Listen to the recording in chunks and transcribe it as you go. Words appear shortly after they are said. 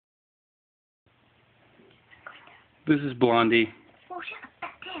This is Blondie, Oh, shut up,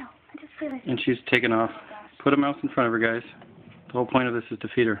 that tail. I just feel like... and she's taken off. Put a mouse in front of her, guys. The whole point of this is to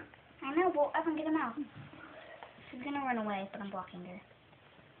feed her. I know, but I can get a mouse. She's gonna run away, but I'm blocking her.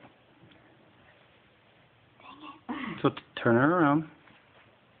 Dang it. So turn her around.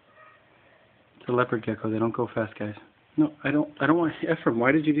 It's a leopard gecko. They don't go fast, guys. No, I don't want Ephraim,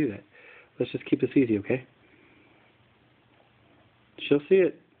 why did you do that? Let's just keep this easy, okay? She'll see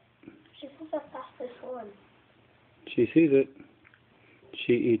it. She's the fastest one. She sees it.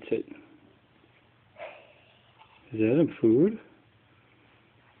 She eats it. Is that a food?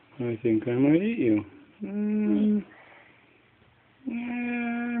 I think I might eat you. I'm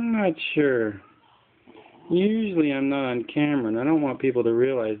not sure. Usually I'm not on camera, and I don't want people to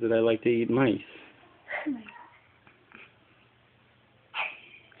realize that I like to eat mice.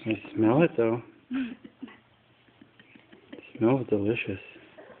 I smell it, though. It smells delicious.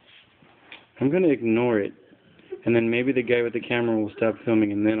 I'm going to ignore it, and then maybe the guy with the camera will stop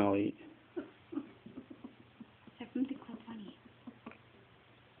filming, and then I'll eat. Something so funny.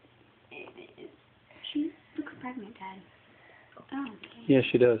 She looks pregnant, Dad. Oh, okay. Yeah,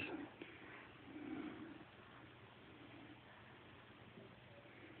 she does.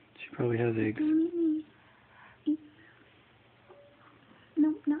 She probably has eggs.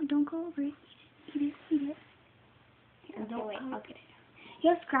 No, don't go over it. Eat it. Here, okay, wait, I'll get it. You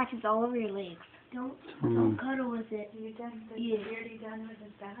have scratches all over your legs. Don't cuddle with it. You already done with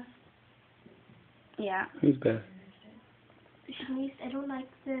his bath? Yeah. Who's Beth? Shanice, I don't like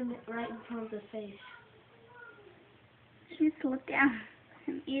them right in front of the face. She needs to look down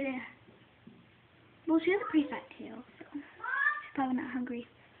and eat it. Well, she has a pretty fat tail, so she's probably not hungry.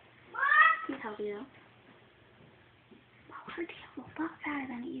 She's healthy though. Her tail's a lot fatter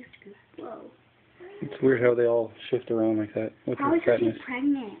than it used to be. Whoa. It's weird how they all shift around like that. What's Probably the because fatness? she's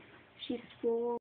pregnant.